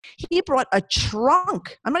He brought a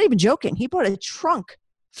trunk. I'm not even joking. He brought a trunk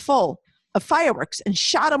full of fireworks and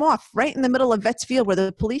shot them off right in the middle of Vets Field where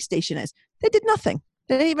the police station is. They did nothing.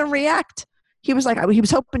 They didn't even react. He was like, he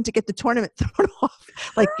was hoping to get the tournament thrown off.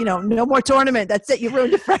 Like, no more tournament. That's it. You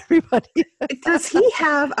ruined it for everybody. Does he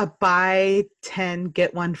have a buy 10,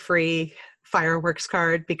 get one free fireworks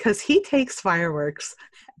card? Because he takes fireworks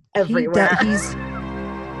everywhere. He's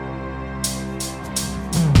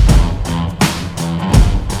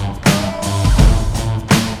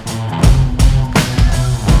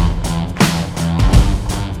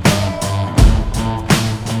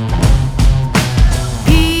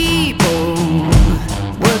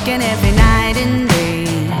every night and day.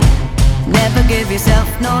 Never give yourself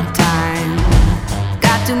no time.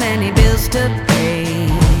 Got too many bills to pay.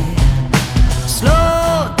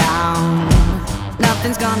 Slow down.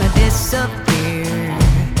 Nothing's gonna disappear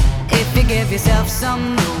if you give yourself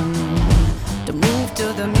some room to move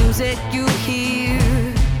to the music you hear.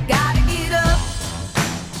 Gotta get up.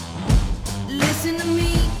 Listen to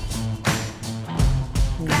me.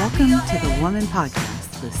 Welcome to the Woman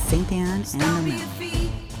Podcast with St. Anne and O'Malley.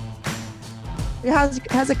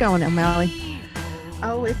 How's it going, O'Malley?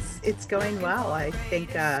 Oh, it's going well. I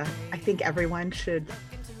think everyone should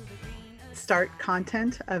start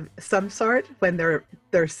content of some sort when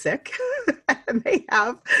they're sick and they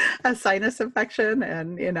have a sinus infection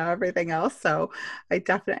and everything else. So I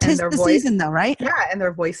definitely, and their the voice, season though, right? Yeah, and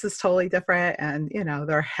their voice is totally different, and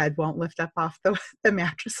their head won't lift up off the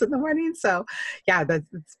mattress in the morning. So yeah,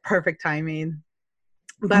 it's perfect timing.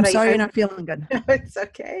 But I'm sorry you're not feeling good. It's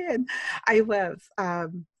okay. And I was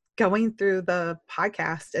going through the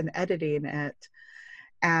podcast and editing it,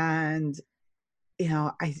 and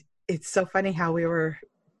it's so funny how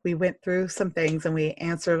we went through some things and we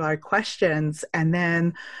answered our questions, and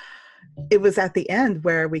then it was at the end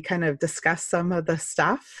where we kind of discussed some of the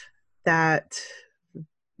stuff that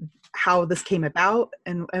how this came about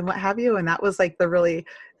and what have you, and that was like the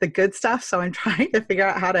good stuff. So I'm trying to figure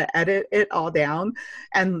out how to edit it all down,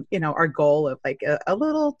 and our goal of like a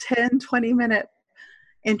little 10-20 minute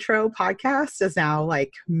intro podcast is now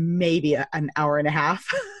like maybe an hour and a half.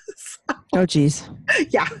 So, oh geez.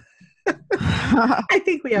 Yeah. I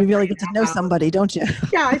think we have you really get to know somebody, don't you?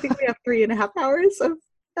 Yeah, I think we have 3.5 hours of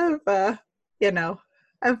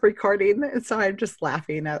recording. And so I'm just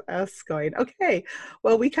laughing at us going, okay,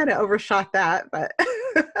 well, we kind of overshot that, but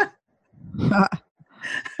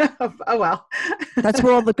oh well. That's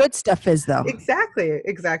where all the good stuff is, though. Exactly.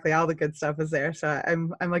 All the good stuff is there. So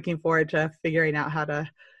I'm looking forward to figuring out how to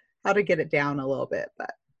get it down a little bit. But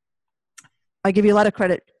I give you a lot of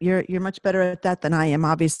credit. You're much better at that than I am,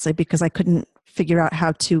 obviously, because I couldn't figure out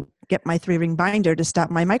how to get my 3-ring binder to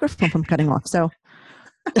stop my microphone from cutting off. So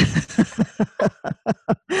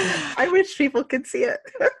I wish people could see it.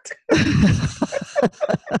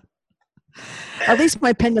 At least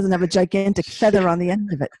my pen doesn't have a gigantic feather on the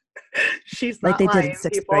end of it. She's not like they lying, did in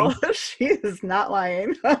 6th people. grade. She is not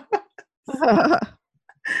lying. Oh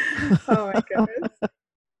my goodness.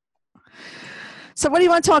 So what do you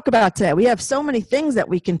want to talk about today? We have so many things that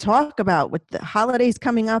we can talk about with the holidays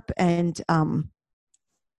coming up and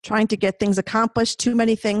trying to get things accomplished. Too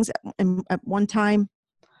many things at one time.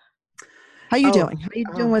 How are you doing? How are you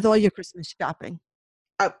doing with all your Christmas shopping?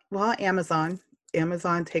 Well, Amazon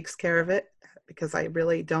takes care of it because I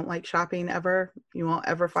really don't like shopping ever. You won't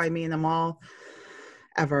ever find me in the mall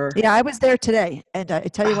ever. Yeah, I was there today, and I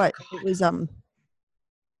tell you what, it was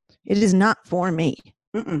it is not for me.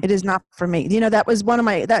 Mm-mm. It is not for me. That was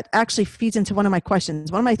that actually feeds into one of my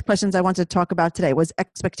questions. One of my questions I wanted to talk about today was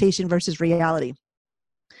expectation versus reality.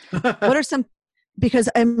 What are some, because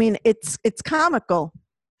I mean, it's comical.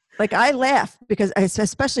 Like I laugh because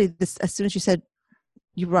especially this, as soon as you said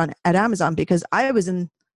you run at Amazon, because I was in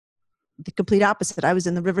the complete opposite. I was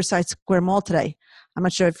in the Riverside Square Mall today. I'm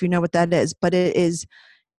not sure if you know what that is, but it is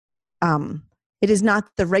not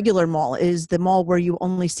the regular mall. It is the mall where you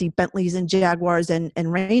only see Bentleys and Jaguars and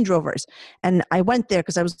Range Rovers. And I went there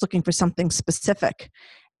because I was looking for something specific.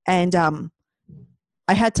 And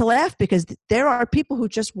I had to laugh because there are people who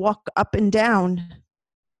just walk up and down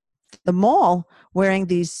the mall wearing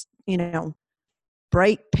these,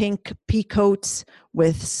 bright pink pea coats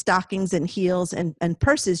with stockings and heels and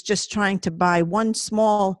purses, just trying to buy one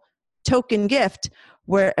small token gift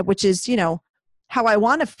which is, how I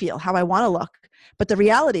want to feel, how I want to look. But the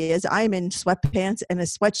reality is I'm in sweatpants and a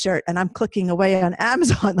sweatshirt and I'm clicking away on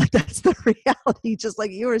Amazon. Like that's the reality, just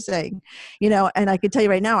like you were saying, and I can tell you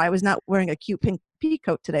right now, I was not wearing a cute pink pea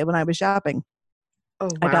coat today when I was shopping. Oh,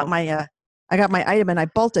 wow. I got my item and I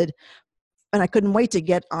bolted and I couldn't wait to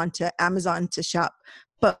get onto Amazon to shop.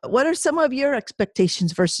 But what are some of your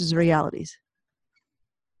expectations versus realities?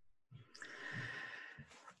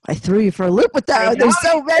 I threw you for a loop with that. There's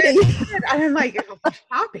so many. I'm like,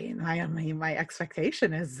 shopping. I mean, my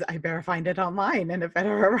expectation is I better find it online and it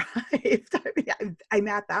better arrive. I mean, I'm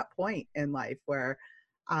at that point in life where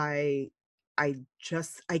I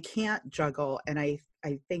can't juggle. And I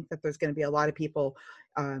think that there's going to be a lot of people.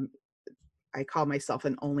 I call myself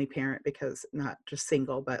an only parent because not just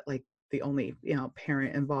single, but like the only,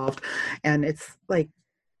 parent involved. And it's like,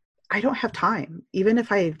 I don't have time. Even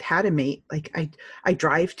if I had a mate, like I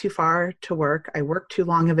drive too far to work. I work too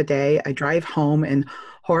long of a day. I drive home in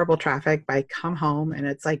horrible traffic, but I come home and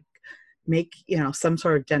it's like, make, some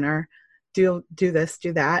sort of dinner, do this,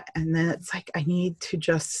 do that. And then it's like, I need to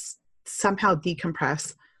just somehow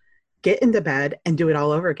decompress, get into bed and do it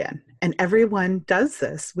all over again. And everyone does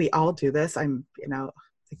this. We all do this. I'm,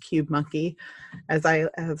 the cube monkey, as I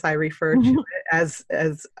refer to it, as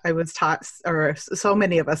I was taught, or so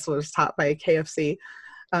many of us was taught by KFC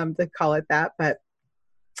to call it that. But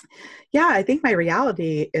yeah, I think my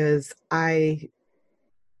reality is I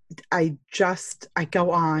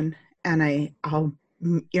go on and I'll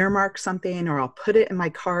earmark something, or I'll put it in my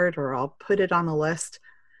cart, or I'll put it on the list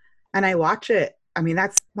and I watch it. I mean,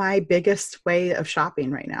 that's my biggest way of shopping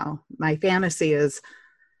right now. My fantasy is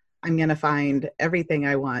I'm going to find everything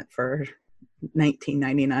I want for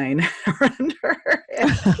 $19.99 or under.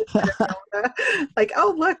 Like,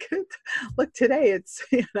 oh, look today it's,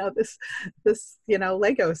 this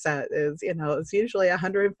Lego set is, it's usually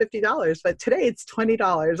 $150, but today it's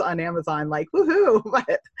 $20 on Amazon. Like, woohoo,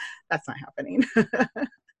 but that's not happening.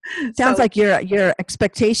 Sounds like your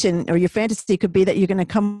expectation or your fantasy could be that you're going to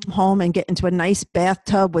come home and get into a nice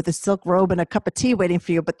bathtub with a silk robe and a cup of tea waiting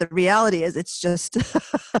for you. But the reality is it's just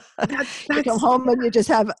you come home and you just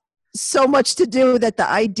have so much to do that the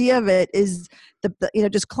idea of it is the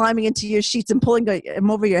just climbing into your sheets and pulling them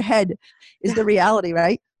over your head is the reality,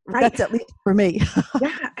 right? Right. That's at least for me.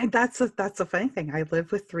 Yeah. And that's a funny thing. I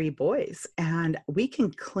live with 3 boys and we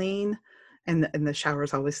can clean and the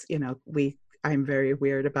shower's always, I'm very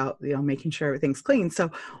weird about, making sure everything's clean.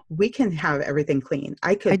 So we can have everything clean.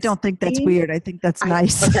 I don't think that's weird. I think that's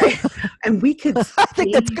nice. Okay. And we could I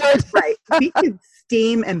think that's good. Right. We could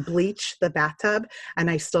steam and bleach the bathtub and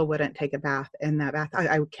I still wouldn't take a bath in that bath.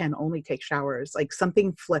 I can only take showers. Like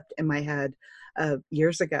something flipped in my head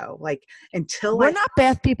years ago, like until we're not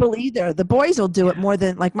bath people either. The boys will do it more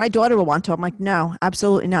than like my daughter will want to. I'm like, no,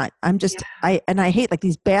 absolutely not. I'm just, I hate like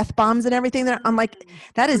these bath bombs and everything that I'm like,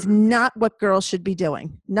 that is not what girls should be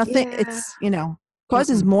doing. Nothing. Yeah. It's,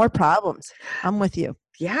 causes more problems. I'm with you.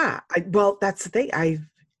 Yeah. Well, that's the thing.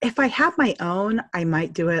 If I have my own, I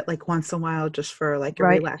might do it like once in a while just for like a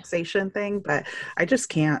relaxation thing, but I just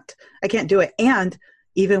can't. I can't do it. And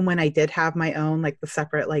even when I did have my own, like the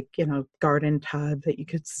separate, like, garden tub that you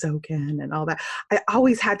could soak in and all that, I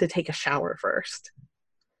always had to take a shower first.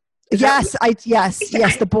 Yes.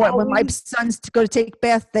 The boy, when my sons go to take a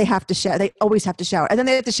bath, they have to shower. They always have to shower. And then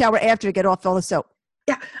they have to shower after to get off all the soap.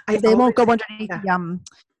 Yeah. They won't go underneath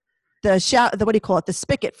the shower, what do you call it? The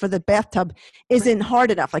spigot for the bathtub isn't hard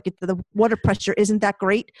enough. Like the water pressure isn't that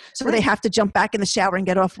great. So they have to jump back in the shower and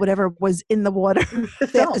get off whatever was in the water.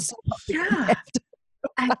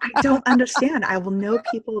 I don't understand. I will know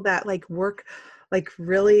people that like work like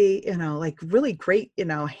really, like really great,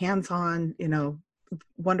 hands-on,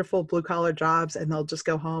 wonderful blue collar jobs, and they'll just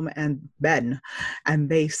go home and bed and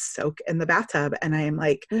they soak in the bathtub. And I am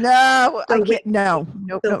like, no, I can't. No.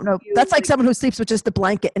 That's like someone who sleeps with just the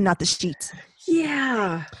blanket and not the sheets.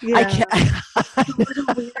 Yeah. I can't. It's a little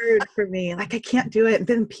weird for me. Like I can't do it. And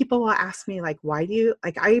then people will ask me like, why do you,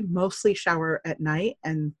 like, I mostly shower at night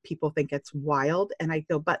and people think it's wild. And I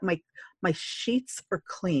go, but my sheets are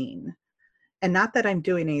clean. And not that I'm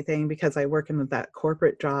doing anything because I work in that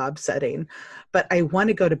corporate job setting, but I want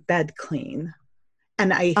to go to bed clean.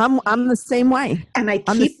 And I'm the same way. And I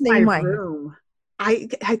keep my room. I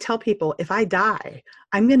tell people if I die,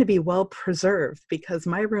 I'm going to be well preserved because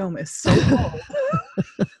my room is so cold.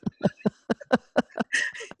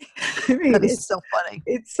 I mean, that is so funny.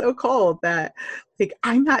 It's so cold that like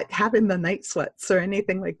I'm not having the night sweats or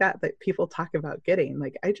anything like that people talk about getting.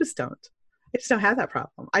 Like I just don't have that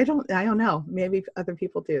problem. I don't know. Maybe other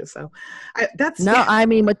people do. So I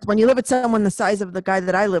mean, when you live with someone the size of the guy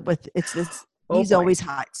that I live with, it's this, he's always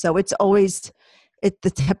hot. So it's always,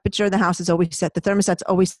 the temperature of the house is always set. The thermostat's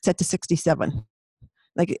always set to 67.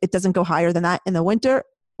 Like it doesn't go higher than that in the winter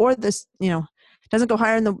or this, it doesn't go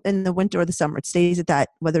higher in the winter or the summer. It stays at that,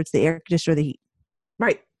 whether it's the air conditioner or the heat.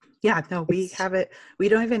 Right. Yeah. No, we have it. We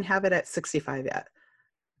don't even have it at 65 yet.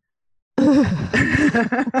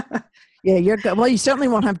 Yeah, you're good. Well, you certainly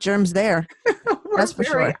won't have germs there. That's for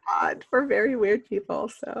very sure. odd. We're very weird people.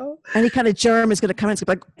 So Any kind of germ is going to come in. It's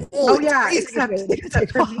going to be like, oh it's yeah, freezing in here.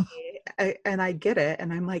 except for me. And I get it.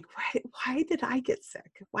 And I'm like, why did I get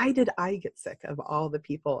sick? Why did I get sick of all the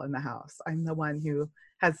people in the house? I'm the one who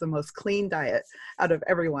has the most clean diet out of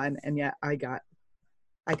everyone. And yet I got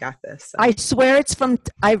this. So. I swear it's from,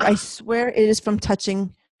 I swear it is from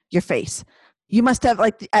touching your face. You must have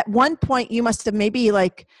like, at one point you must have maybe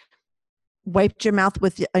like wiped your mouth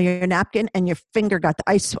with your napkin and your finger got the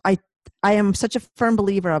ice. I am such a firm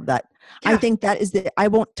believer of that. Yeah. I think that is I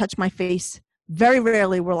won't touch my face. Very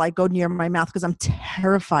rarely will I go near my mouth because I'm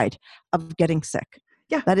terrified of getting sick.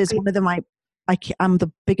 Yeah. That is one of I'm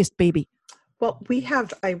the biggest baby. Well,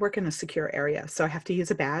 I work in a secure area, so I have to use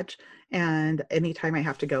a badge. And anytime I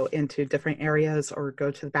have to go into different areas or go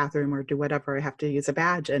to the bathroom or do whatever, I have to use a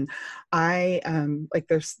badge. And I, like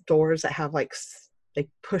there's doors that have like, they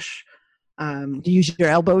push, do you use your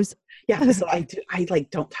elbows? Yeah. So I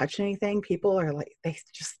like don't touch anything. People are like, they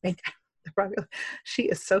just think they're probably like, she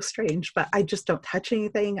is so strange, but I just don't touch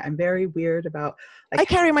anything. I'm very weird about I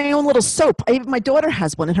carry my own little soap. My daughter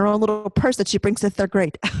has one in her own little purse that she brings to third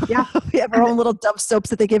grade. Yeah. We have our own little Dove soaps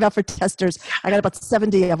that they give out for testers. I got about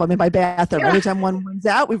 70 of them in my bathroom. Yeah. Every time one runs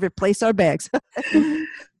out, we replace our bags.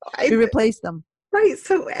 We replace them. Right.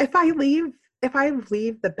 So if I leave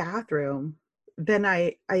the bathroom, then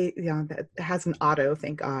I that has an auto,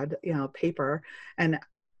 thank God, paper, and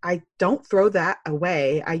I don't throw that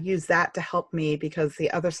away. I use that to help me because the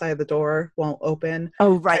other side of the door won't open.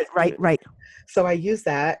 Oh, right. So I use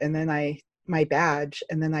that, and then my badge,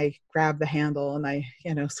 and then I grab the handle and I,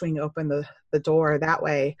 swing open the door that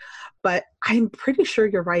way. But I'm pretty sure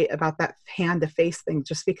you're right about that hand to face thing,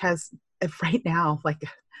 just because right now, like,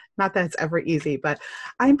 not that it's ever easy, but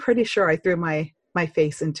I'm pretty sure I threw my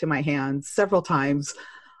face into my hands several times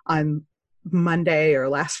on Monday or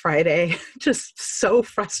last Friday, just so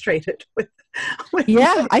frustrated with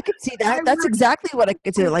yeah, I could see that. That's exactly what I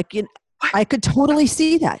could see. Like, I could totally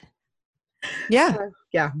see that. Yeah.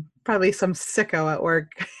 Yeah. Probably some sicko at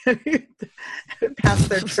work passed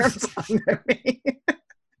their germs on to me.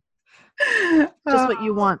 Just what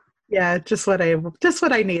you want. Yeah. Just what I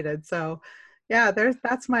needed. So yeah,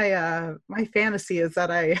 that's my, my fantasy is that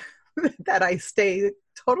I stay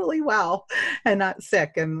totally well and not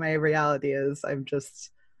sick. And my reality is I'm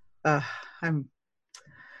just going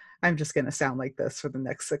to sound like this for the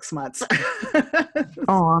next 6 months.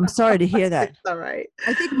 Oh, I'm sorry to hear that. It's all right.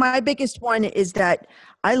 I think my biggest one is that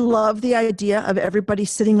I love the idea of everybody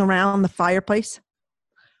sitting around the fireplace.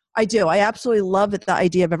 I do. I absolutely love the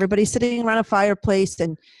idea of everybody sitting around a fireplace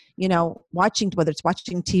and, watching, whether it's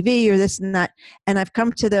watching TV or this and that. And I've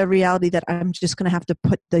come to the reality that I'm just going to have to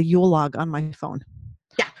put the Yule log on my phone.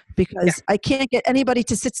 Yeah. Because I can't get anybody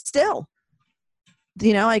to sit still.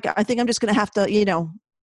 I think I'm just going to have to,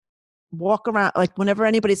 walk around, like whenever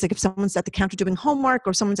anybody's like, if someone's at the counter doing homework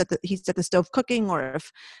or he's at the stove cooking, or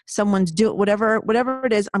if someone's doing whatever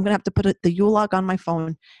it is, I'm going to have to put the Yule log on my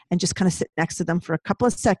phone and just kind of sit next to them for a couple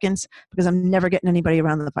of seconds because I'm never getting anybody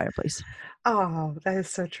around the fireplace. Oh, that is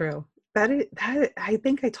so true. That I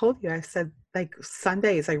think I told you, I said like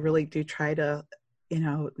Sundays, I really do try to,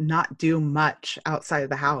 not do much outside of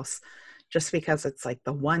the house just because it's like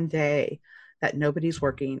the one day that nobody's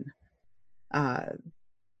working,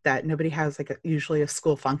 that nobody has usually a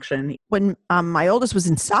school function. When my oldest was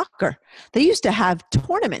in soccer, they used to have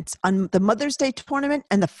tournaments on the Mother's Day tournament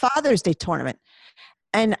and the Father's Day tournament.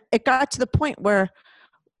 And it got to the point where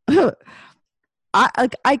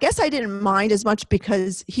I guess I didn't mind as much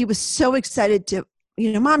because he was so excited to,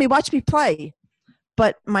 Mommy, watch me play.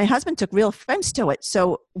 But my husband took real offense to it.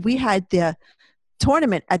 So we had the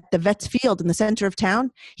tournament at the Vets Field in the center of town.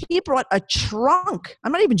 He brought a trunk.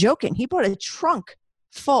 I'm not even joking. He brought a trunk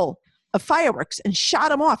full of fireworks and shot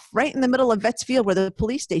them off right in the middle of Vets Field where the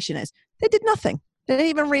police station is. They did nothing. They didn't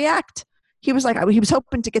even react. He was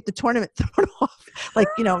hoping to get the tournament thrown off. Like,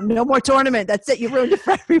 no more tournament. That's it. You ruined it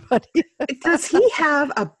for everybody. Does he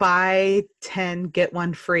have a buy 10, get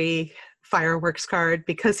one free fireworks card?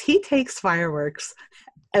 Because he takes fireworks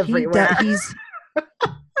everywhere.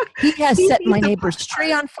 He has set my neighbor's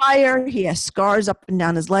tree on fire. He has scars up and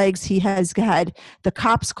down his legs. He has had the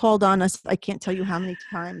cops called on us. I can't tell you how many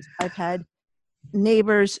times I've had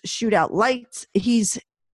neighbors shoot out lights.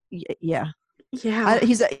 Yeah.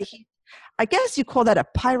 I guess you call that a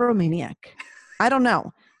pyromaniac. I don't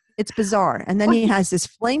know. It's bizarre. And then he has this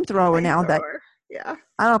flamethrower now that Yeah.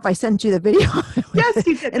 I don't know if I sent you the video. Yes,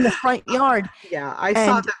 you did. In the front yard. Yeah, I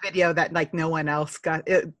saw the video that like no one else got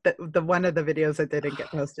it. The one of the videos that didn't get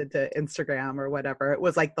posted to Instagram or whatever. It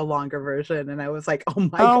was like the longer version, and I was like,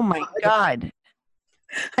 oh my God.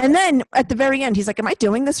 And then at the very end, he's like, "Am I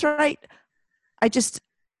doing this right?" I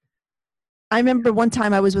remember one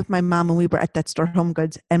time I was with my mom and we were at that store, Home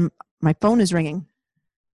Goods, and my phone is ringing,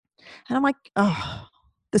 and I'm like, "Oh,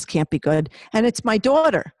 this can't be good." And it's my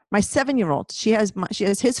daughter, my 7-year-old. She has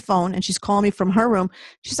his phone, and she's calling me from her room.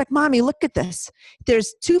 She's like, "Mommy, look at this.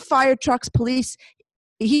 There's 2 fire trucks, police.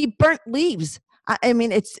 He burnt leaves." I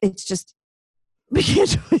mean, it's just we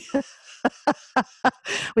can't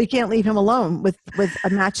we can't leave him alone with a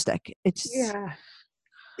matchstick. It's yeah.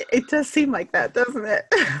 It does seem like that, doesn't it?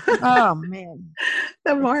 Oh man!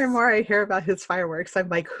 The more and more I hear about his fireworks, I'm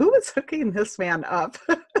like, who is hooking this man up?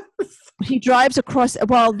 He drives across.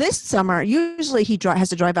 Well, this summer, usually he has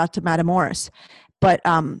to drive out to Matamoros, but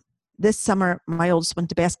this summer, my oldest went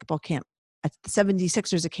to basketball camp at the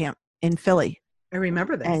 76ers camp in Philly. I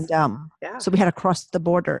remember this. And yeah. So we had to cross the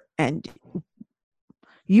border, and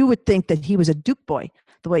you would think that he was a Duke boy,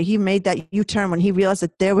 the way he made that U-turn when he realized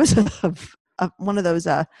that there was one of those,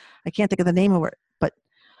 I can't think of the name of it, but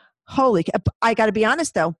I got to be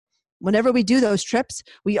honest though, whenever we do those trips,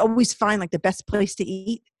 we always find like the best place to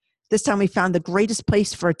eat. This time we found the greatest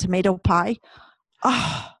place for a tomato pie.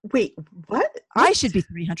 Oh, wait, what? I should be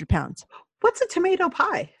 300 pounds. What's a tomato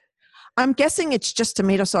pie? I'm guessing it's just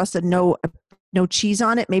tomato sauce and no cheese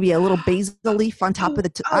on it. Maybe a little basil leaf on top of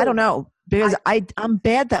the, I don't know, because I'm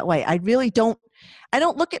bad that way. I don't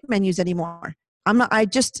look at menus anymore. I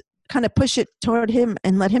just kind of push it toward him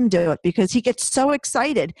and let him do it because he gets so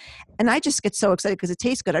excited. And I just get so excited because it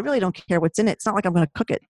tastes good. I really don't care what's in it. It's not like I'm going to cook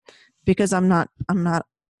it because I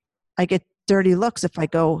get dirty looks if I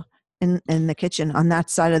go in the kitchen on that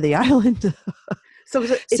side of the island.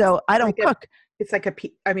 So I don't cook. It's like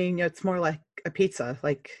it's more like a pizza,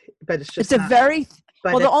 but it's just. It's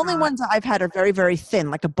the only ones I've had are very, very thin,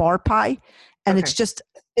 like a bar pie. And it's just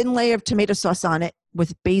a thin layer of tomato sauce on it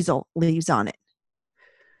with basil leaves on it.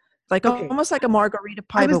 Like almost like a margarita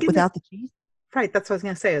pie, but without the cheese. Right. That's what I was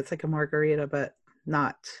going to say. It's like a margarita, but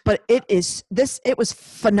not. But it was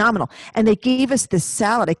phenomenal. And they gave us this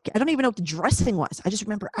salad. I don't even know what the dressing was. I just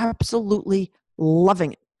remember absolutely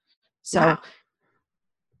loving it. So. Wow.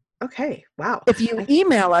 Okay. Wow. If you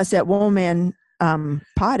email us at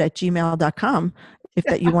womanpod@gmail.com, if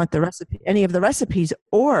that you want the recipe, any of the recipes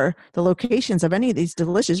or the locations of any of these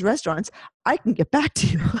delicious restaurants, I can get back to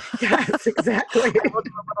you. Yes, exactly. I will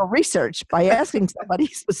do a little research by asking somebody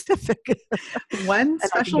specific. One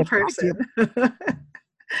special person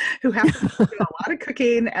who has to do a lot of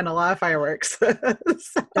cooking and a lot of fireworks.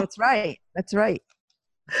 That's right. That's right.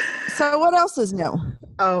 So what else is new?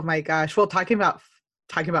 Oh my gosh. Well, talking about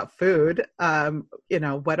food,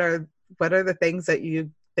 what are the things that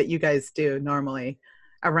you guys do normally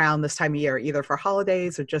around this time of year, either for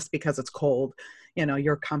holidays or just because it's cold,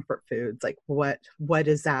 your comfort foods? Like what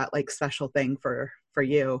is that like special thing for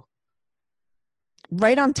you?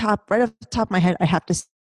 Right off the top of my head, I have to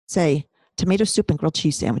say tomato soup and grilled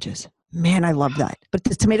cheese sandwiches. Man, I love that. But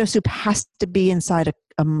the tomato soup has to be inside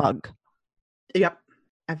a mug. Yep.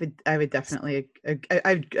 I would definitely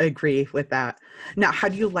I agree with that. Now, how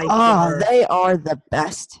do you like they are the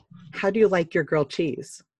best. How do you like your grilled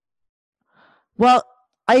cheese? Well,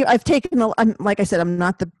 I've taken, like I said, I'm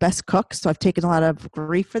not the best cook, so I've taken a lot of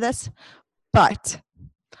grief for this. But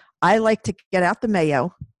I like to get out the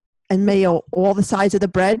mayo and mayo all the sides of the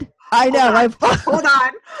bread. I know.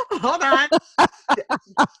 Hold on.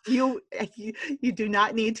 You do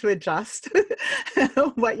not need to adjust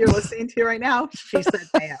what you're listening to right now. She said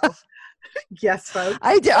mayo. Yes, folks.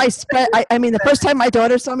 I mean, the first time my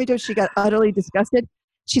daughter saw me do it, she got utterly disgusted.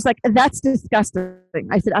 She's like, "That's disgusting."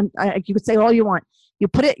 I said, "You could say all you want. You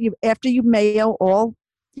put it. After you mayo all,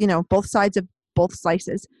 both sides of both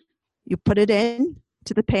slices, you put it in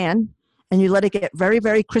to the pan and you let it get very,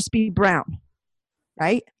 very crispy brown,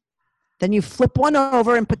 right? Then you flip one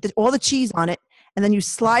over and put all the cheese on it, and then you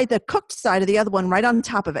slide the cooked side of the other one right on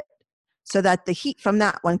top of it, so that the heat from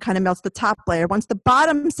that one kind of melts the top layer. Once the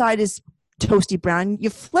bottom side is toasty brown,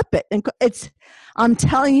 you flip it, and I'm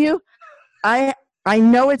telling you, I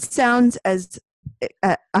know it sounds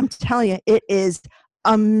I'm telling you, it is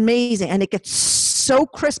amazing, and it gets so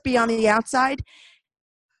crispy on the outside,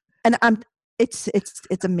 and it's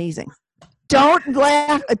amazing. Don't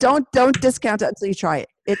laugh. Don't discount it until you try it.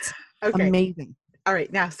 It's amazing. All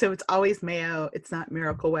right, now so it's always mayo. It's not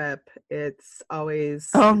Miracle Whip. It's always.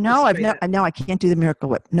 Oh no, I can't do the Miracle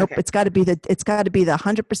Whip. Nope, okay. It's got to be the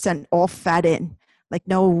 100% all fat in Like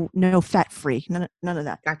no fat free, none of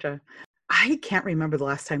that. Gotcha. I can't remember the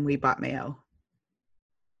last time we bought mayo.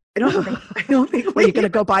 I don't think Well, you're going to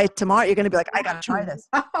go buy it tomorrow. You're going to be like, I got to try this.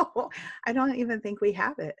 No, I don't even think we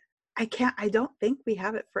have it. I don't think we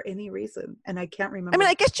have it for any reason. And I can't remember. I mean,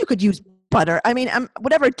 I guess you could use butter. I mean,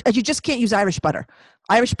 whatever. You just can't use Irish butter.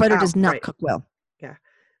 Irish butter does not cook well. Yeah.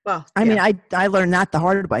 Well, I mean, I learned that the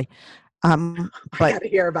hard way. But I got to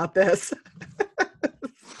hear about this.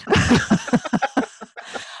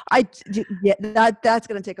 That's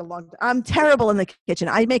going to take a long time. I'm terrible in the kitchen.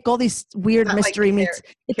 I make all these weird mystery meats.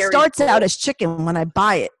 It starts out as chicken when I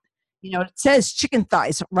buy it. You know, it says chicken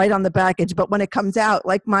thighs right on the package, but when it comes out,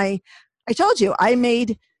 like I told you, I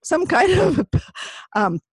made some kind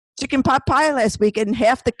of chicken pot pie last week, and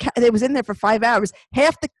it was in there for 5 hours.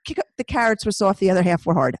 Half the carrots were soft, the other half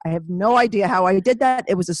were hard. I have no idea how I did that.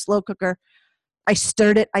 It was a slow cooker. I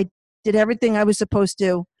stirred it. I did everything I was supposed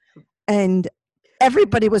to, and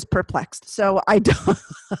everybody was perplexed. So I don't.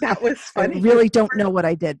 That was funny. I really don't know what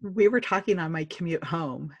I did. We were talking on my commute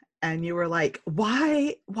home, and you were like,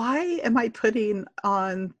 "Why am I putting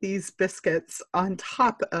on these biscuits on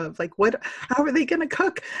top of how are they going to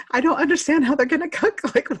cook? I don't understand how they're going to cook.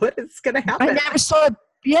 Like, what is going to happen?" I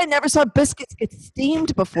never saw biscuits get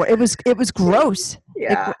steamed before. It was gross.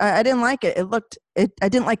 Yeah, I didn't like it. I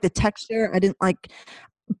didn't like the texture.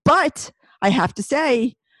 But I have to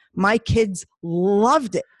say, my kids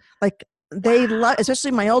loved it. Like they love,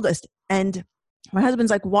 especially my oldest. And my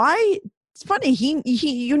husband's like, "Why?" It's funny.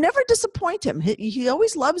 You never disappoint him. He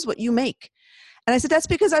always loves what you make. And I said, "That's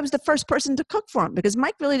because I was the first person to cook for him, because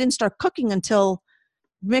Mike really didn't start cooking until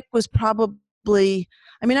Mick was probably,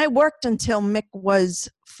 I worked until Mick was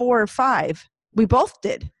 4 or 5. We both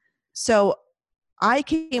did. So I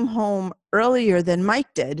came home earlier than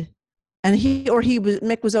Mike did. And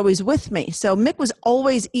Mick was always with me. So Mick was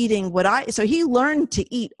always eating so he learned to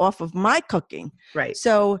eat off of my cooking. Right.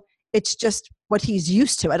 So it's just what he's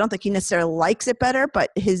used to. I don't think he necessarily likes it better,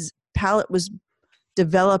 but his palate was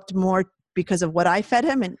developed more because of what I fed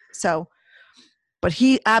him. And so, but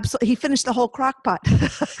he finished the whole crock pot.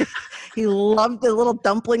 He loved the little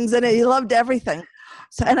dumplings in it. He loved everything.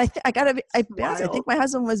 So, and I think my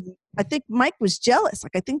husband I think Mike was jealous.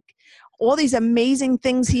 Like, I think all these amazing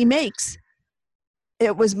things he makes,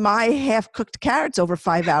 it was my half-cooked carrots over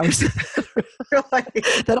 5 hours.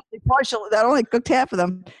 That only cooked half of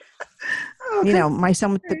them. Oh, my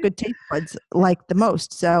son with the good taste buds like the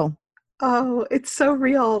most. So. Oh, it's so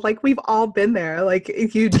real. Like, we've all been there. Like,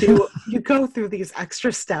 you go through these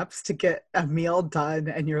extra steps to get a meal done,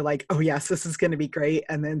 and you're like, "Oh yes, this is going to be great."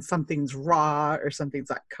 And then something's raw, or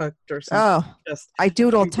something's not cooked, or something. Oh, I do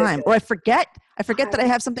it all the time. Or I forget that I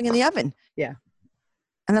have something in the oven. Yeah.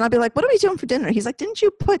 And then I'll be like, "What are we doing for dinner?" He's like, "Didn't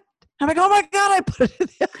you put?" I'm like, "Oh my God, I put it in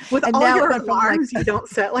the oven." With all your alarms, you don't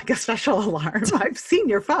set like a special alarm. I've seen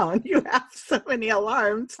your phone. You have so many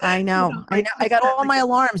alarms. I know. I got all my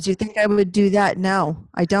alarms. Do you think I would do that? No,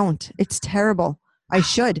 I don't. It's terrible. I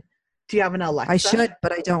should. Do you have an Alexa? I should,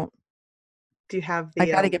 but I don't. Do you have I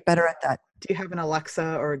got to get better at that. Do you have an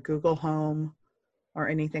Alexa or a Google Home or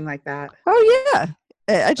anything like that? Oh, yeah.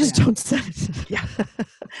 I just don't set it. Yeah.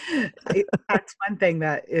 That's one thing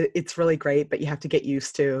that it's really great, but you have to get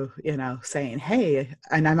used to, saying, "Hey,"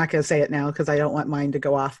 and I'm not going to say it now because I don't want mine to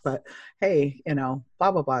go off, but "Hey,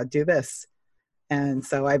 blah, blah, blah, do this." And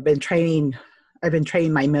so I've been training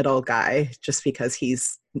my middle guy, just because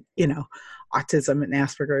he's, autism and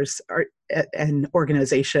Asperger's and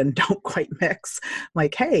organization don't quite mix.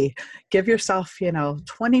 Like, "Hey, give yourself,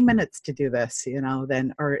 20 minutes to do this,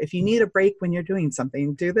 then, or if you need a break when you're doing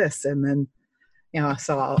something, do this." And then,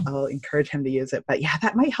 so I'll encourage him to use it. But yeah,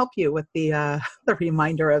 that might help you with the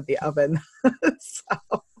reminder of the oven. So,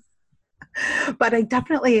 but I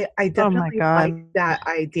definitely like that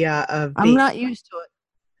idea of I'm not used to it.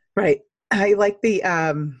 Right. I like the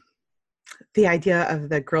idea of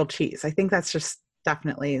the grilled cheese. I think that's just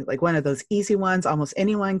definitely like one of those easy ones. Almost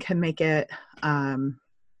anyone can make it. But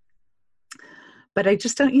I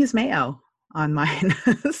just don't use mayo on mine.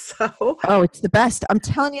 So. Oh, it's the best. I'm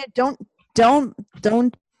telling you, don't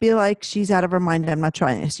be like, "She's out of her mind, I'm not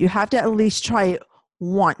trying this." You have to at least try it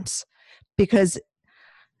once, because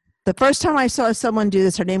the first time I saw someone do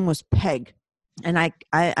this, her name was Peg. And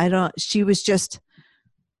she was just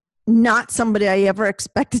not somebody I ever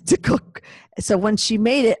expected to cook. So when she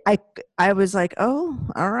made it, I was like, "Oh,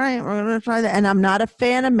 all right, we're going to try that." And I'm not a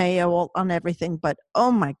fan of mayo on everything, but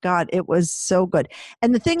oh my God, it was so good.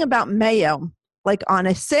 And the thing about mayo, like on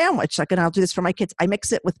a sandwich, and I'll do this for my kids, I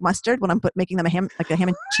mix it with mustard when I'm making them a ham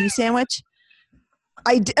and cheese sandwich.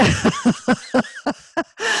 All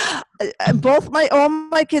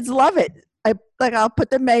my kids love it. like I'll put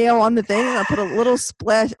the mayo on the thing and I'll put a little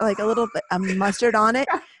splash, like a little bit of mustard on it,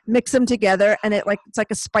 mix them together, and it's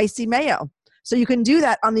like a spicy mayo. So you can do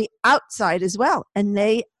that on the outside as well, and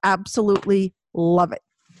they absolutely love it.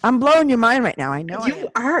 I'm blowing your mind right now. I know You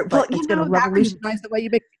are. Well, it's going to revolutionize the way you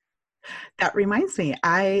make. That reminds me,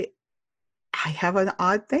 I have an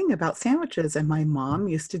odd thing about sandwiches, and my mom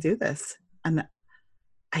used to do this, and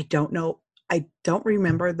I don't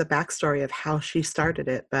remember the backstory of how she started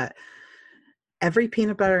it, but every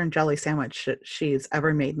peanut butter and jelly sandwich that she's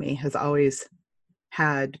ever made me has always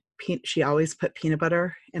had, she always put peanut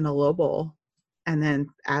butter in a low bowl and then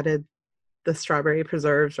added the strawberry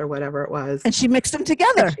preserves or whatever it was. And she mixed them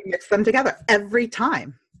together. She mixed them together every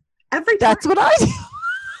time. Every time. That's what I do.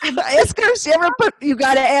 Ask her if she ever put, you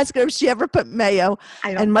got to ask her if she ever put mayo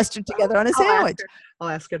and mustard together on a sandwich. I'll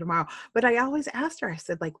ask her tomorrow. But I always asked her, I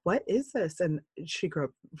said, like, what is this? And she grew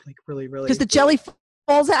up like really, really. Because the jelly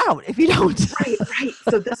falls out if you don't. Right.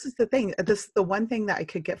 So this is the thing. The one thing that I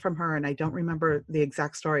could get from her, and I don't remember the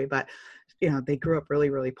exact story, but they grew up really,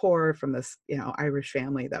 really poor from this, Irish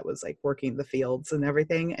family that was like working the fields and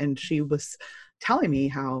everything. And she was telling me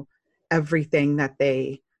how everything that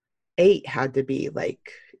they ate had to be like,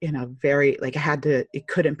 very, like it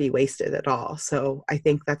couldn't be wasted at all. So I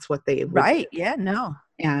think that's what they would. Right. Yeah, no.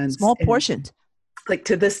 And small portions. Like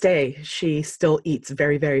to this day, she still eats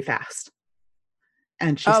very, very fast.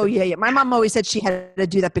 And she yeah. My mom always said she had to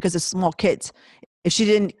do that because of small kids. If she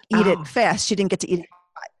didn't eat it fast, she didn't get to eat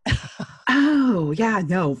it. Oh, yeah.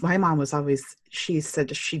 No, my mom was always, she said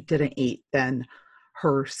if she didn't eat, then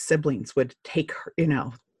her siblings would take her,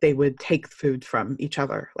 they would take food from each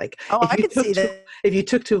other. Like, I could see that. If you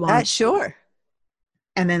took too long. Sure.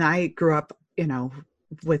 And then I grew up,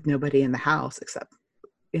 with nobody in the house except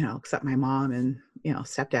my mom and,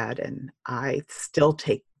 stepdad. And I still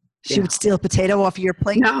take. She would steal a potato off your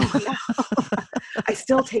plate? No. I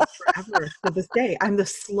still take forever to this day. I'm the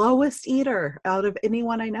slowest eater out of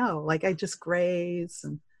anyone I know. Like I just graze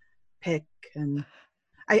and pick, and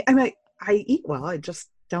I eat well. I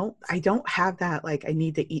don't have that, like I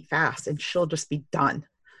need to eat fast, and she'll just be done.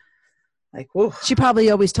 Like, whoa. She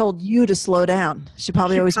probably always told you to slow down. She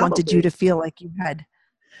probably always wanted you to feel like you had.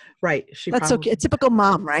 Right. That's okay. A typical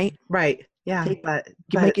mom, right? Right. Yeah. But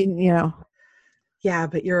making, Yeah,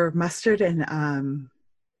 but your mustard and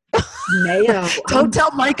mayo. Don't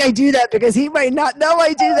tell Mike I do that because he might not know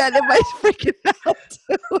I do that. It might freak him out.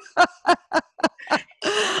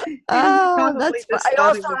 That's fun. I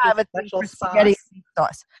also have a special spaghetti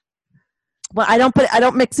sauce. Well, I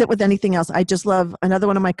don't mix it with anything else. I just love, another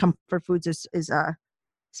one of my comfort foods is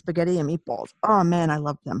spaghetti and meatballs. Oh man, I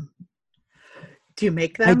love them. Do you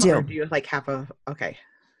make them? I do. Or do you like have okay.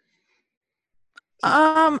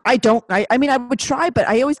 I don't. I mean, I would try, but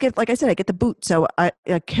I always get, like I said, I get the boot. So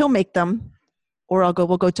he'll make them, or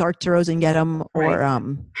we'll go to Arturo's and get them. Or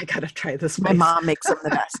right. I gotta try this. My mom makes them the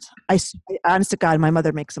best. I honest to God, my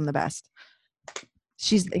mother makes them the best.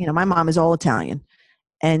 She's, my mom is all Italian,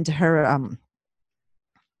 and her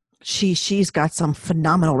she's got some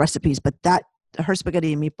phenomenal recipes. But her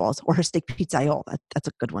spaghetti and meatballs, or her steak pizzaiolo, that's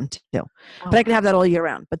a good one too. Oh. But I can have that all year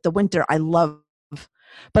round. But the winter, I love.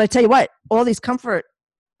 But I tell you what, all these comfort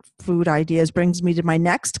food ideas brings me to my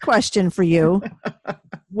next question for you.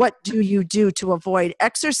 What do you do to avoid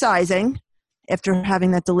exercising after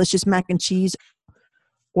having that delicious mac and cheese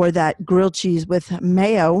or that grilled cheese with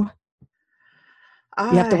mayo?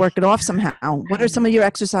 You have to work it off somehow. What are some of your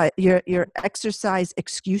exercise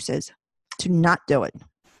excuses to not do it?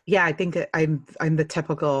 Yeah, I think I'm the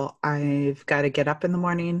typical, I've got to get up in the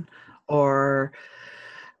morning, or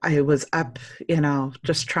I was up,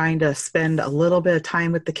 just trying to spend a little bit of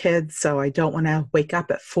time with the kids. So I don't want to wake up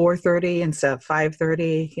at 4:30 instead of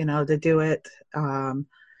 5:30, to do it.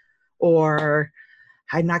 Or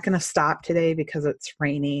I'm not going to stop today because it's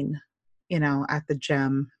raining, at the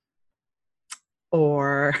gym.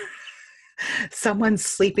 Or someone's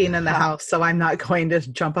sleeping in the house, so I'm not going to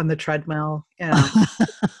jump on the treadmill.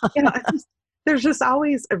 There's just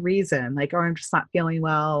always a reason, like, or I'm just not feeling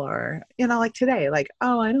well, or, like today, like,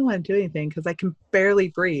 I don't want to do anything because I can barely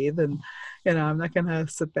breathe, and, I'm not going to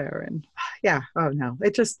sit there and,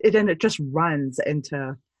 it just runs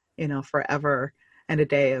into, forever and a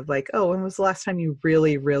day of like, when was the last time you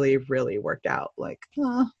really, really, really worked out? Like,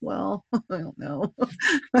 well, I don't know.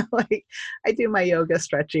 Like, I do my yoga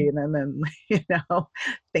stretching and then,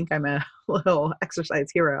 think I'm a little exercise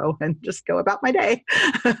hero and just go about my day.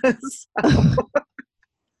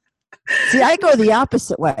 See, I go the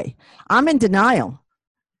opposite way. I'm in denial.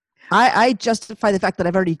 I justify the fact that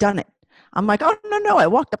I've already done it. I'm like, oh, no, I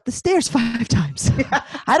walked up the stairs 5 times.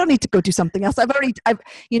 I don't need to go do something else.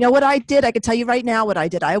 You know what I did? I can tell you right now what I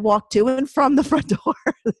did. I walked to and from the front door.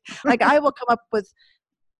 Like I will come up with,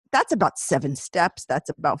 that's about 7 steps. That's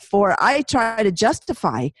about 4. I try to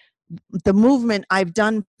justify the movement I've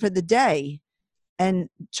done for the day and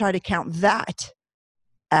try to count that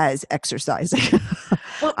as exercising.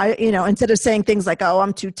 Well, instead of saying things like, oh,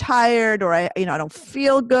 I'm too tired, or I don't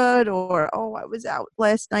feel good, or, oh, I was out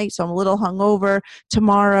last night, so I'm a little hungover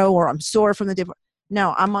tomorrow, or I'm sore from the day.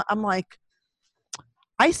 No, I'm like,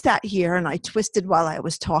 I sat here and I twisted while I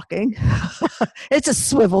was talking. It's a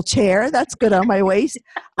swivel chair. That's good on my waist.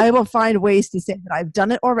 I will find ways to say that I've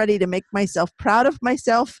done it already to make myself proud of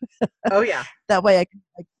myself. Oh yeah. That way I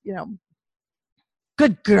can,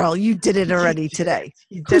 good girl, you did it already today.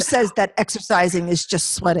 Who says that exercising is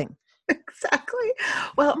just sweating? Exactly.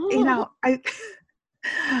 Well, I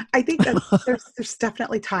think that there's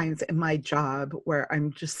definitely times in my job where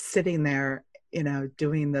I'm just sitting there,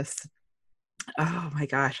 doing this. Oh my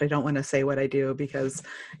gosh, I don't want to say what I do because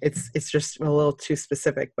it's just a little too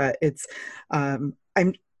specific, but it's I'm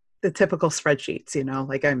the typical spreadsheets,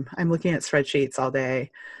 like I'm looking at spreadsheets all day.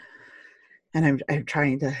 And I'm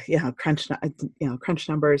trying to, crunch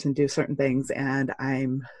numbers and do certain things. And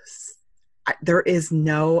there is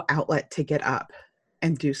no outlet to get up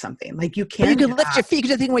and do something. Like you can't. You can lift your feet. You can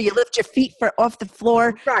do the thing where you lift your feet off the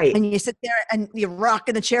floor, right? And you sit there and you rock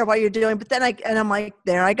in the chair while you're doing. But then I'm like,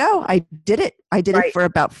 there I go. I did it. I did it for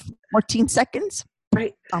about 14 seconds.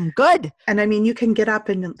 Right. I'm good. And I mean, you can get up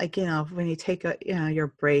and when you take your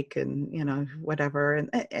break and, whatever. And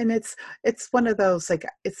it's one of those, like,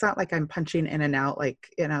 it's not like I'm punching in and out, like,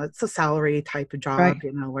 it's a salary type of job, right.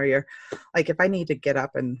 Where you're like, if I need to get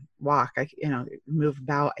up and walk, move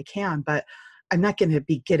about, I can, but I'm not going to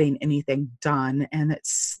be getting anything done. And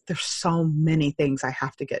there's so many things I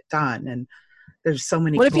have to get done. And there's so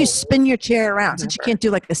many. What if you spin your chair around? Since you can't do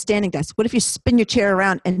like a standing desk, what if you spin your chair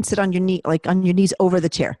around and sit on your knee, like on your knees over the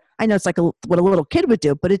chair? I know it's like what a little kid would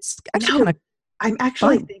do, but it's actually kind of. I'm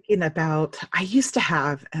actually thinking about. I used to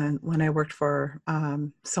have, and when I worked for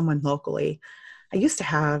someone locally, I used to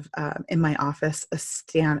have in my office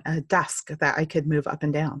a desk that I could move up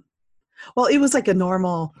and down. Well, it was like a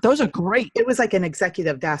normal. Those are great. It was like an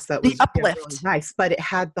executive desk that was the uplift, really nice, but it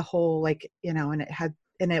had the whole and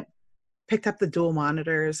it picked up the dual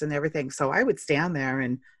monitors and everything. So I would stand there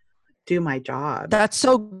and do my job. That's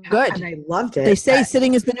so good. And I loved it. They say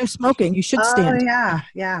sitting is the new smoking. You should stand.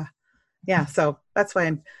 Yeah. So that's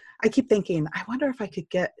why I keep thinking, I wonder if I could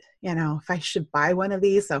get, if I should buy one of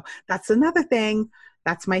these. So that's another thing.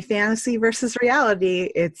 That's my fantasy versus reality.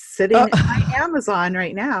 It's sitting in my Amazon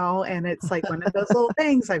right now. And it's like one of those little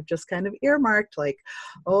things I've just kind of earmarked, like,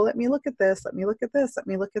 oh, let me look at this. Let me look at this. Let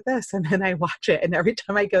me look at this. And then I watch it. And every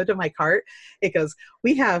time I go to my cart, it goes,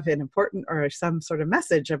 we have an important or some sort of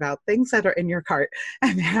message about things that are in your cart.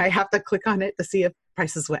 And then I have to click on it to see if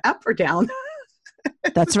prices went up or down.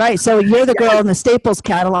 That's right. So you're the girl in the Staples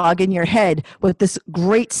catalog in your head with this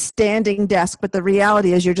great standing desk, but the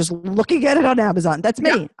reality is you're just looking at it on Amazon. That's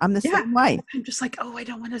me. I'm the same way. I'm just like, oh, I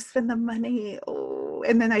don't want to spend the money. Oh,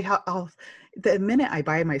 and then the minute I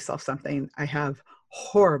buy myself something, I have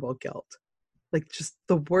horrible guilt, like just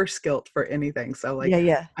the worst guilt for anything. So like,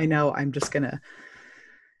 I know I'm just gonna.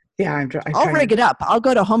 Yeah, I'll rig it up. I'll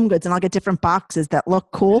go to Home Goods and I'll get different boxes that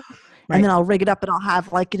look cool, and then I'll rig it up and I'll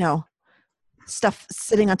have like stuff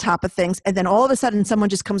sitting on top of things, and then all of a sudden someone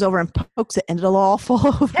just comes over and pokes it and it'll all fall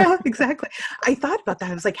over. Yeah, exactly. I thought about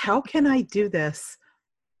that. I was like, how can I do this,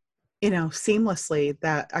 seamlessly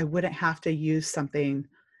that I wouldn't have to use something,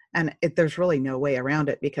 and there's really no way around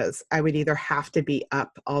it because I would either have to be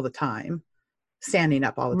up all the time, standing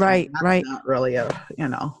up all the time. Right. Not really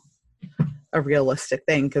a realistic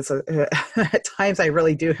thing because at times I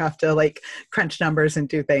really do have to like crunch numbers and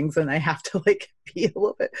do things, and I have to like be a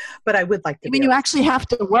little bit. But I would like to. You mean you actually have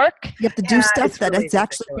to work? You have to do stuff that really it's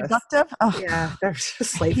actually productive. Oh. Yeah, there's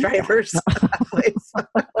just slave drivers.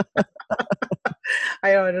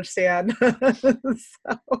 I don't understand.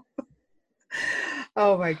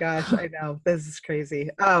 Oh my gosh, I know this is crazy.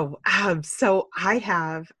 Oh, so I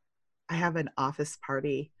have an office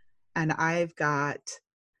party, and I've got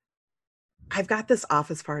this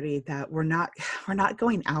office party that we're not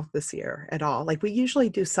going out this year at all. Like we usually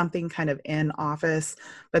do something kind of in office,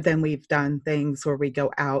 but then we've done things where we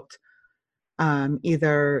go out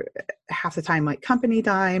either half the time like company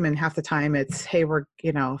time and half the time it's, hey, we're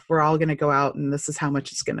all going to go out and this is how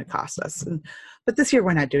much it's going to cost us. But this year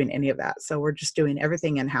we're not doing any of that. So we're just doing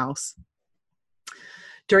everything in-house.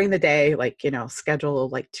 During the day, like, schedule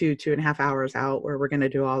like 2.5 hours out where we're going to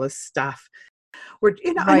do all this stuff. We're,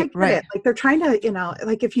 and I get it. Like they're trying to,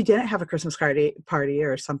 like if you didn't have a Christmas party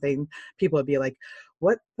or something, people would be like,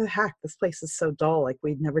 what the heck? This place is so dull. Like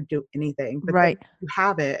we'd never do anything. But then you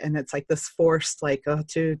have it, and it's like this forced, like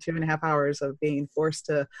 2.5 hours of being forced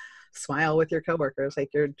to smile with your coworkers. Like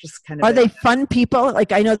you're just kind of. Are they fun people?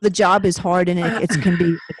 Like I know the job is hard and it can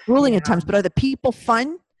be grueling at times, but are the people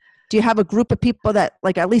fun? Do you have a group of people that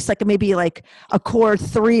like at least like maybe like a core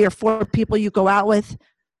 3 or 4 people you go out with?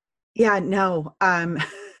 Yeah, no.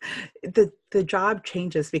 The job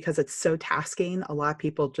changes because it's so tasking. A lot of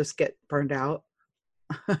people just get burned out.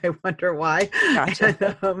 I wonder why.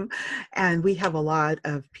 Gotcha. And we have a lot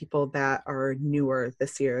of people that are newer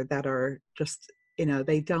this year that are just,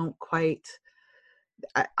 they don't quite,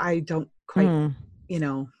 I don't quite,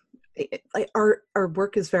 like our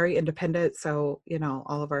work is very independent. So,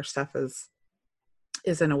 all of our stuff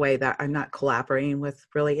is in a way that I'm not collaborating with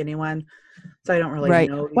really anyone. So I don't really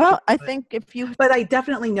know. Well, I think but I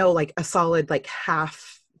definitely know like a solid, like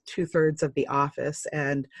half, 2/3 of the office,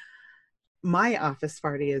 and my office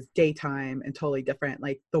party is daytime and totally different.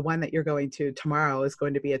 Like the one that you're going to tomorrow is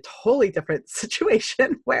going to be a totally different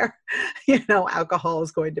situation where, alcohol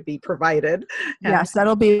is going to be provided. Yes,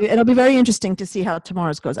 it'll be very interesting to see how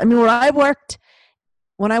tomorrow's goes. I mean, when I worked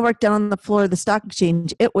down on the floor of the stock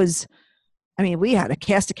exchange, we had a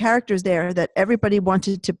cast of characters there that everybody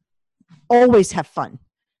wanted to always have fun.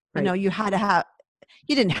 Right.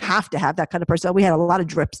 You didn't have to have that kind of person. We had a lot of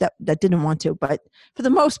drips that didn't want to, but for the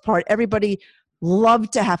most part, everybody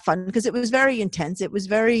loved to have fun because it was very intense. It was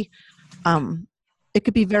very, it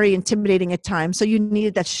could be very intimidating at times. So you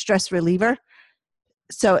needed that stress reliever.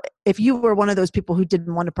 So if you were one of those people who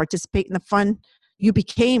didn't want to participate in the fun, you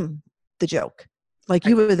became the joke. Like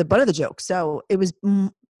you were the butt of the joke. So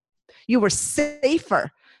you were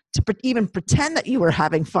safer to even pretend that you were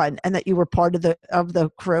having fun and that you were part of the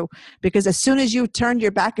crew, because as soon as you turned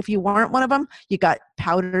your back, if you weren't one of them, you got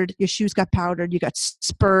powdered, your shoes got powdered, you got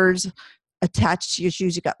spurs attached to your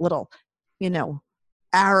shoes, you got little,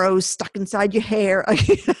 arrows stuck inside your hair.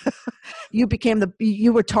 You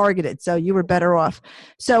were targeted, so you were better off.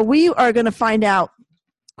 So we are going to find out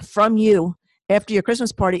from you after your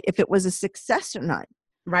Christmas party if it was a success or not.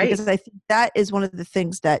 Right. Because I think that is one of the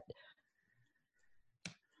things that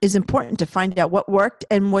is important to find out what worked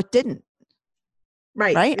and what didn't.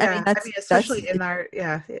 Right. Right. Yeah. Especially in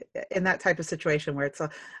that type of situation where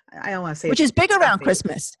I don't want to say, which is big around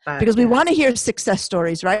Christmas, because we want to hear success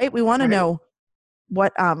stories, right? We want to know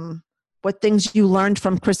what things you learned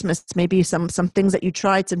from Christmas, maybe some things that you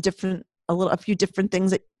tried, a few different things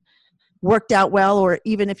that worked out well, or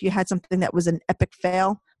even if you had something that was an epic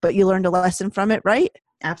fail, but you learned a lesson from it, right?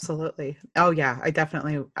 Absolutely. Oh yeah. I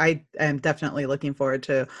am definitely looking forward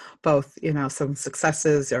to both, some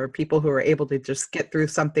successes or people who are able to just get through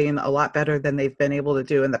something a lot better than they've been able to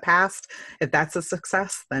do in the past. If that's a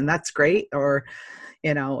success, then that's great. Or,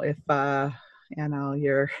 if,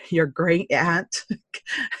 your great aunt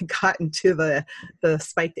got into the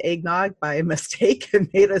spiked eggnog by mistake and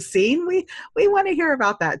made a scene, we want to hear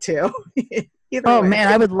about that too. Man,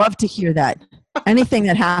 I would love to hear that. Anything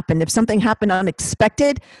that happened, if something happened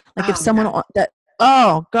unexpected, like if someone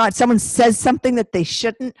someone says something that they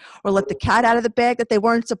shouldn't, or let the cat out of the bag that they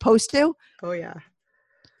weren't supposed to. Oh yeah.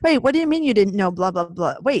 Wait, what do you mean you didn't know? Blah blah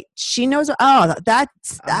blah. Wait, she knows. Oh,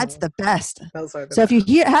 that's the best. Those are the so best. If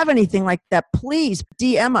you have anything like that, please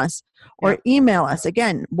DM us or email us.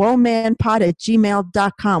 Again,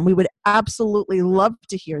 womanpod@gmail.com. We would absolutely love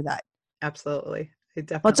to hear that. Absolutely.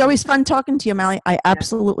 Well, it's always fun talking to you, Mally. I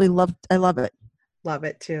absolutely love it. Love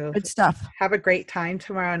it too. Good stuff. Have a great time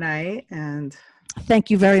tomorrow night, and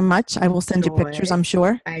thank you very much. I will send you pictures, I'm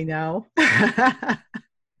sure. I know.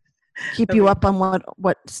 Keep you up on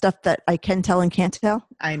what stuff that I can tell and can't tell.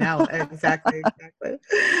 I know. Exactly.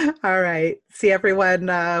 All right. See everyone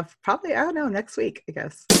probably, I don't know, next week, I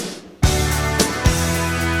guess.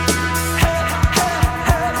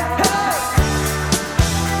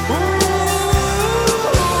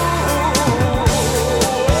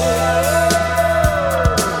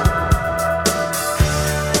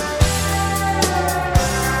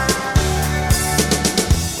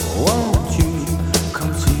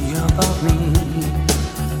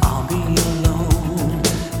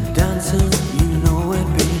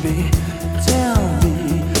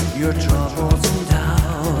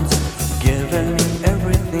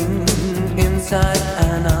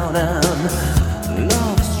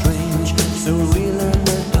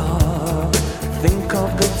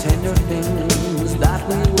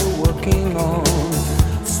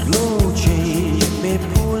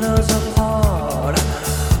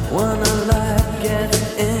 When a light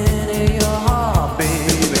gets into your heart,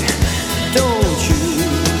 baby, don't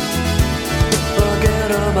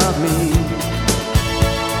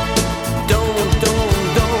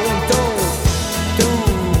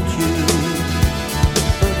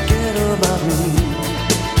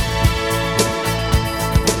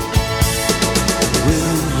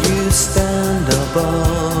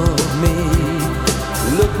above me.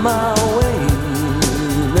 Look my way,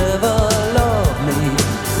 never love me.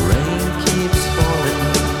 Rain keeps falling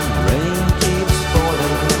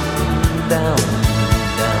down,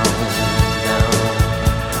 down, down.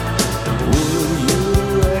 Will you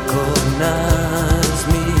recognize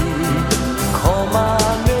me? Call my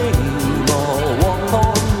name or walk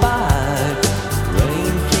on by.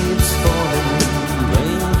 Rain keeps falling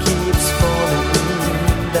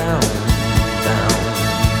down, down,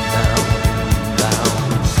 down, down.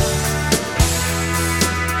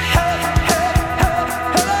 Hey, hey, hey,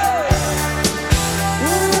 hey.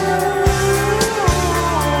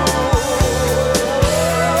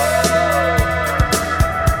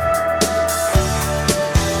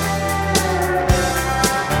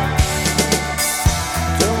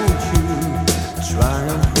 Don't you try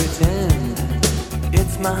and pretend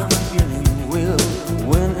it's my feeling will